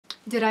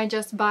Did I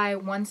just buy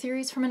one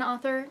series from an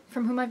author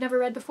from whom I've never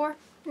read before?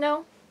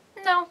 No.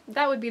 No,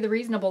 that would be the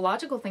reasonable,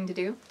 logical thing to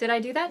do. Did I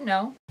do that?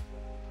 No.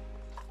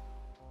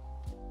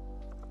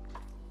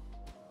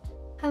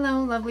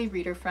 Hello lovely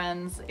reader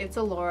friends, it's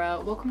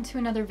Alora. Welcome to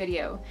another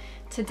video.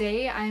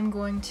 Today I'm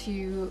going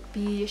to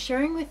be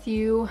sharing with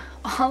you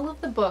all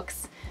of the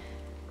books.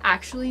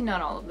 Actually,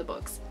 not all of the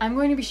books. I'm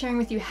going to be sharing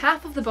with you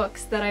half of the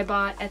books that I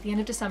bought at the end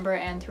of December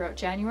and throughout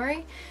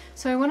January.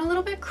 So I went a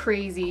little bit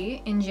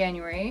crazy in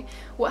January.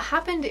 What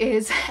happened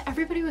is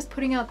everybody was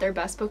putting out their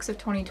best books of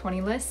 2020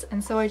 lists,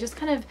 and so I just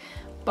kind of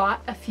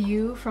bought a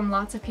few from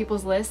lots of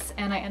people's lists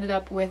and I ended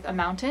up with a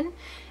mountain.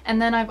 And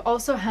then I've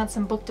also had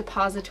some book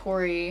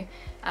depository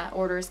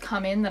orders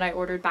come in that I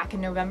ordered back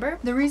in November.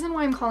 The reason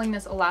why I'm calling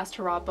this a last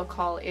hurrah book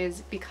haul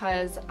is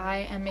because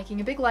I am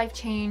making a big life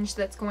change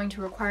that's going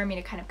to require me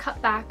to kind of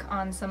cut back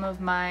on some of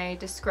my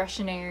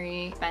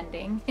discretionary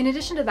spending. In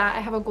addition to that, I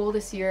have a goal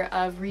this year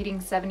of reading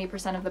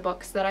 70% of the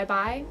books that I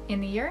buy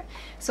in the year.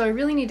 So I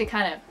really need to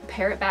kind of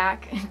pare it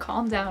back and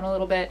calm down a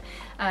little bit.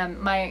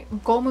 My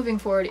goal moving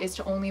forward is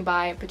to only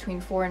buy between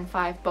 4 and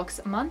 5 books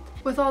a month.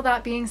 With all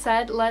that being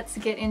said, let's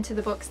get into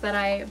the books that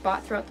I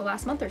bought throughout the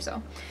last month or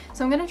so.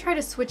 So I'm going to try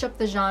to switch up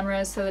the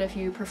genres so that if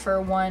you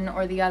prefer one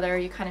or the other,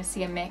 you kind of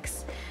see a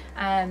mix.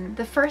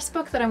 The first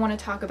book that I want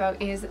to talk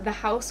about is The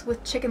House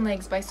with Chicken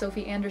Legs by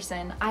Sophie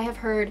Anderson. I have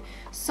heard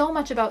so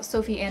much about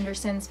Sophie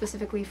Anderson,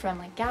 specifically from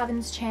like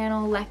Gavin's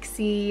channel,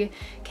 Lexi,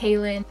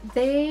 Kaylin.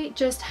 They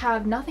just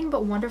have nothing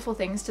but wonderful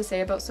things to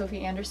say about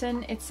Sophie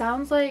Anderson. It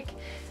sounds like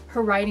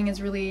her writing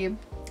is really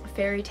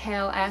fairy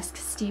tale-esque,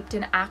 steeped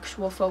in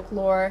actual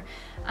folklore.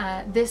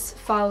 This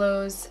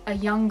follows a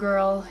young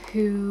girl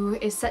who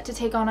is set to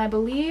take on, I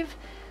believe,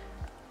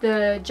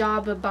 the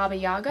job of Baba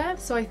Yaga.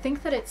 So I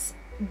think that it's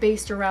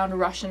based around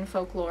Russian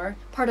folklore.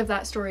 Part of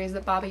that story is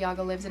that Baba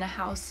Yaga lives in a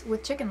house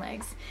with chicken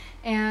legs.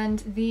 And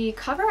the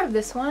cover of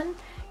this one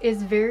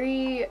is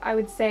very, I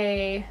would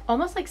say,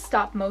 almost like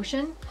stop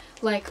motion,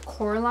 like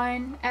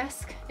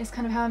Coraline-esque is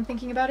kind of how I'm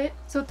thinking about it.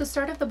 So at the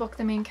start of the book,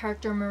 the main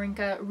character,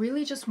 Marinka,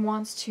 really just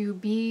wants to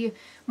be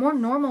more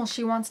normal.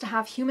 She wants to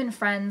have human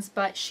friends,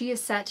 but she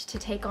is set to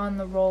take on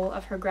the role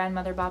of her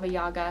grandmother, Baba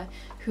Yaga,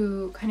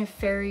 who kind of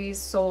ferries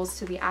souls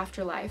to the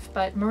afterlife.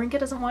 But Marinka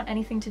doesn't want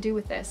anything to do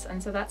with this,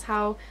 and so that's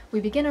how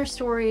we begin our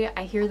story.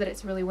 I hear that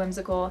it's really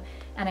whimsical,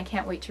 and I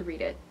can't wait to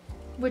read it.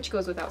 Which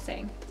goes without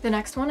saying. The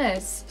next one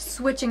is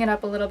switching it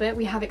up a little bit.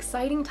 We have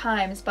Exciting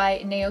Times by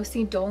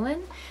Naosi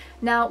Dolan.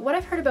 Now, what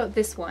I've heard about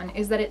this one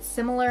is that it's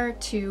similar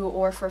to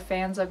or for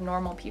fans of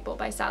Normal People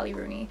by Sally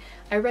Rooney.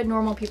 I read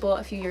Normal People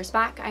a few years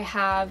back. I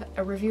have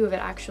a review of it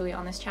actually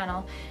on this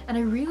channel, and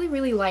I really,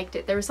 really liked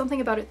it. There was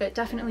something about it that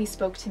definitely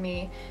spoke to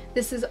me.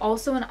 This is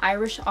also an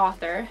Irish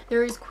author.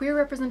 There is queer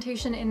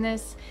representation in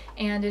this,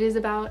 and it is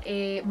about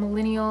a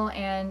millennial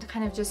and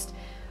kind of just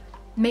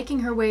making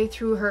her way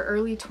through her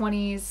early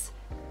 20s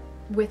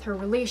with her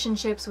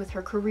relationships, with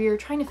her career,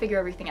 trying to figure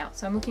everything out.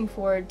 So I'm looking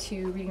forward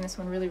to reading this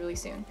one really, really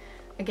soon.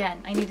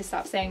 Again, I need to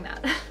stop saying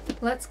that.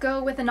 Let's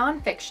go with a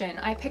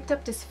nonfiction. I picked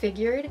up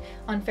Disfigured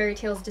on Fairy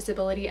Tales,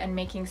 Disability, and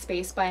Making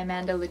Space by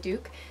Amanda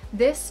Leduc.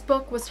 This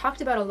book was talked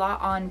about a lot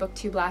on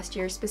BookTube last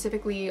year,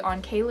 specifically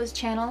on Kayla's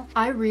channel.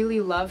 I really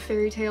love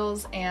fairy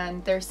tales,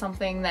 and there's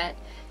something that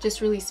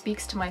just really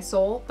speaks to my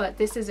soul, but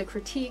this is a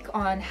critique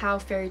on how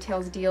fairy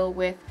tales deal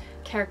with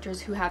characters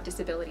who have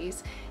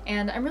disabilities,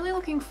 and I'm really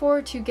looking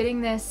forward to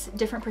getting this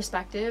different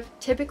perspective.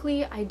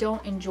 Typically, I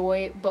don't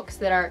enjoy books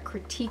that are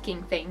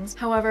critiquing things.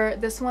 However,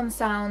 this one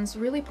sounds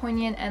really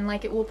poignant and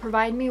like it will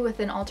provide me with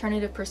an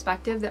alternative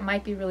perspective that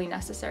might be really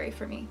necessary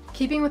for me.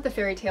 Keeping with the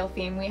fairy tale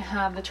theme, we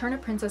have The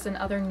Turnip Princess and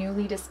Other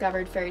Newly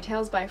Discovered Fairy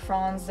Tales by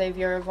Franz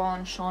Xavier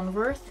von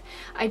Schonwerth.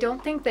 I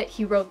don't think that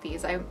he wrote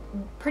these. I'm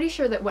pretty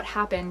sure that what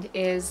happened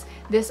is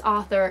this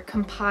author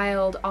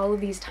compiled all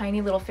of these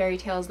tiny little fairy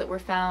tales that were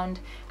found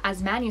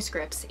as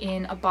manuscripts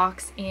in a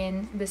box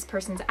in this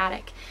person's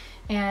attic.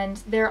 And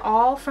they're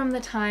all from the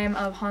time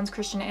of Hans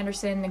Christian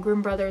Andersen, the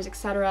Grimm brothers,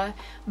 etc.,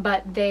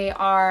 but they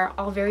are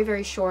all very,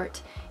 very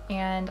short,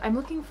 and I'm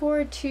looking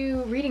forward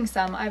to reading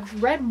some.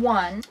 I've read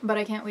one, but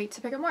I can't wait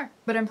to pick up more.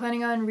 But I'm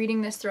planning on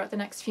reading this throughout the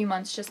next few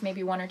months, just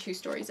maybe 1 or 2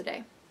 stories a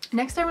day.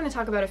 Next, I want to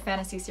talk about a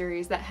fantasy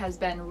series that has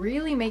been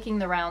really making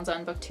the rounds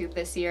on BookTube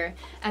this year,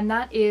 and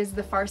that is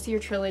the Farseer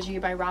Trilogy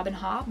by Robin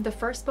Hobb. The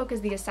first book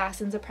is The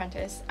Assassin's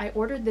Apprentice. I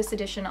ordered this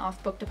edition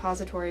off Book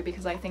Depository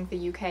because I think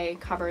the UK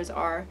covers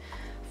are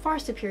far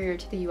superior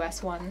to the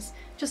US ones,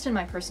 just in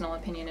my personal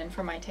opinion and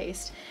for my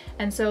taste.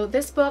 And so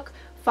this book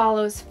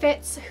follows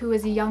Fitz, who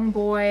is a young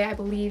boy. I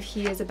believe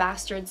he is a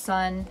bastard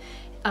son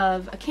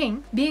of a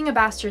king. Being a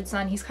bastard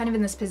son, he's kind of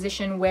in this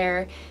position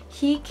where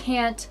he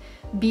can't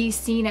be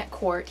seen at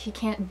court, he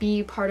can't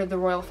be part of the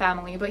royal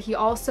family, but he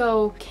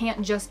also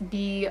can't just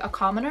be a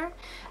commoner.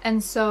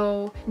 And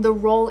so the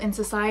role in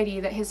society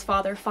that his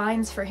father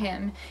finds for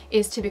him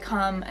is to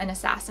become an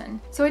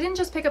assassin. So I didn't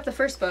just pick up the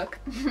first book.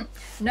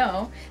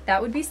 No,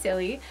 that would be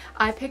silly.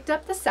 I picked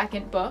up the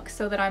second book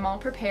so that I'm all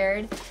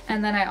prepared,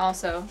 and then I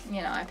also,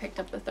 you know, I picked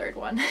up the third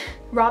one.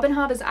 Robin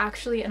Hobb is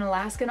actually an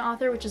Alaskan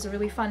author, which is a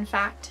really fun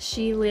fact.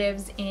 She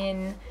lives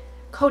in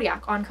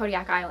Kodiak, on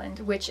Kodiak Island,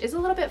 which is a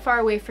little bit far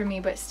away from me,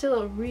 but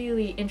still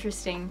really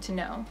interesting to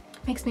know.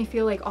 Makes me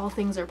feel like all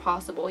things are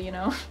possible, you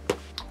know?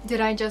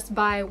 Did I just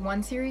buy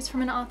one series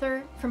from an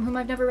author from whom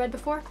I've never read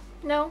before?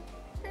 No.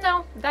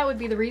 No, that would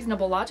be the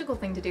reasonable, logical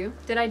thing to do.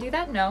 Did I do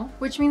that? No.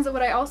 Which means that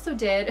what I also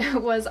did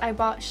was I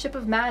bought Ship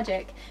of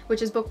Magic,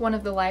 which is book one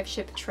of the Live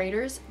Ship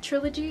Traders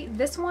trilogy.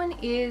 This one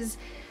is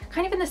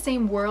kind of in the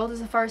same world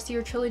as the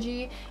Farseer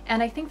trilogy,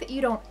 and I think that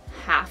you don't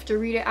have to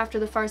read it after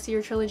the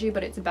Farseer trilogy,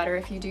 but it's better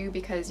if you do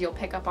because you'll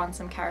pick up on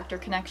some character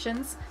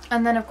connections.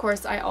 And then of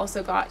course I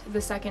also got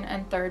the second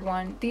and third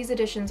one. These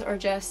editions are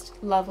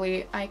just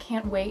lovely. I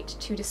can't wait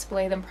to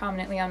display them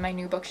prominently on my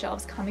new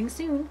bookshelves coming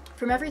soon.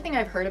 From everything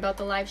I've heard about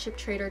the Live Ship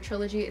Trader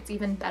trilogy, it's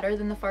even better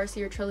than the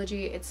Farseer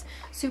trilogy. It's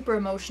super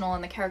emotional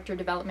and the character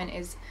development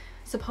is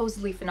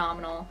supposedly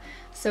phenomenal.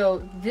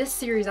 So this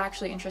series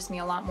actually interests me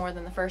a lot more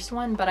than the first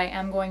one, but I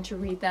am going to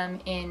read them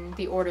in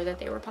the order that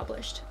they were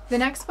published. The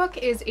next book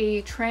is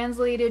a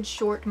translated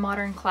short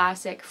modern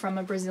classic from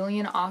a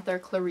Brazilian author,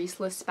 Clarice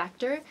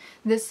Lispector.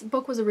 This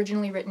book was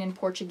originally written in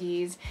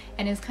Portuguese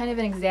and is kind of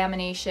an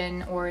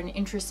examination or an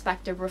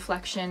introspective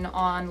reflection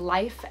on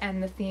life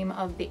and the theme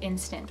of the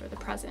instant or the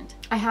present.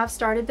 I have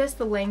started this.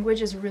 The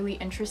language is really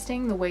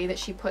interesting. The way that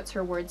she puts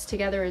her words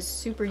together is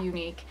super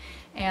unique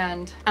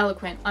and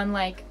eloquent,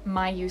 unlike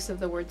my use of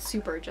the word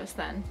super just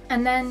then.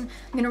 And then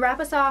I'm gonna wrap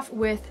us off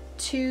with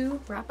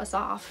wrap us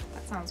off,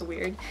 that sounds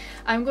weird.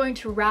 I'm going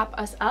to wrap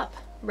us up,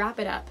 wrap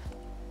it up.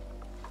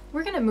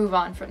 We're gonna move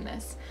on from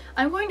this.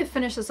 I'm going to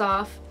finish this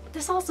off.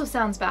 This also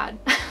sounds bad.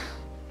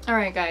 All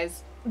right,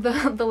 guys,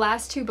 the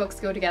last two books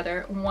go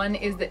together. One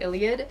is the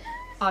Iliad,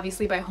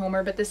 obviously by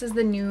Homer, but this is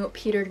the new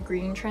Peter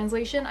Green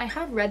translation. I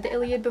have read the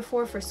Iliad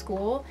before for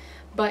school,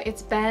 but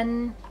it's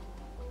been,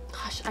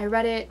 gosh, I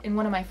read it in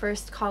one of my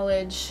first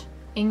college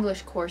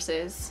English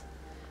courses.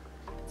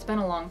 It's been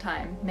a long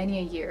time, many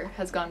a year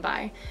has gone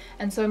by.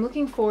 And so I'm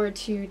looking forward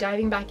to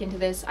diving back into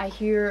this. I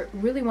hear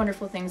really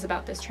wonderful things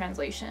about this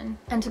translation.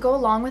 And to go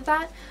along with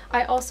that,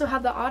 I also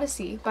have the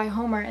Odyssey by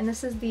Homer, and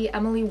this is the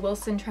Emily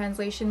Wilson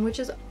translation, which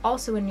is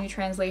also a new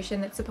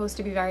translation that's supposed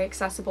to be very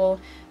accessible,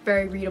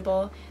 very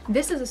readable.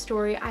 This is a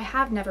story I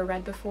have never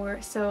read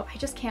before, so I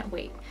just can't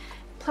wait.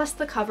 Plus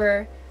the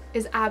cover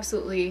is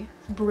absolutely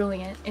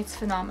brilliant. It's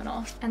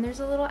phenomenal. And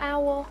there's a little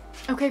owl.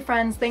 Okay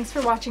friends, thanks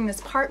for watching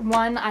this part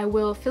one. I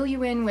will fill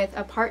you in with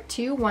a part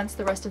two once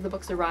the rest of the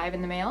books arrive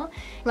in the mail.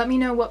 Let me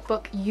know what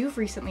book you've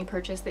recently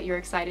purchased that you're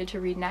excited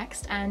to read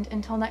next, and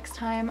until next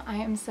time, I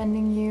am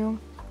sending you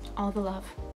all the love.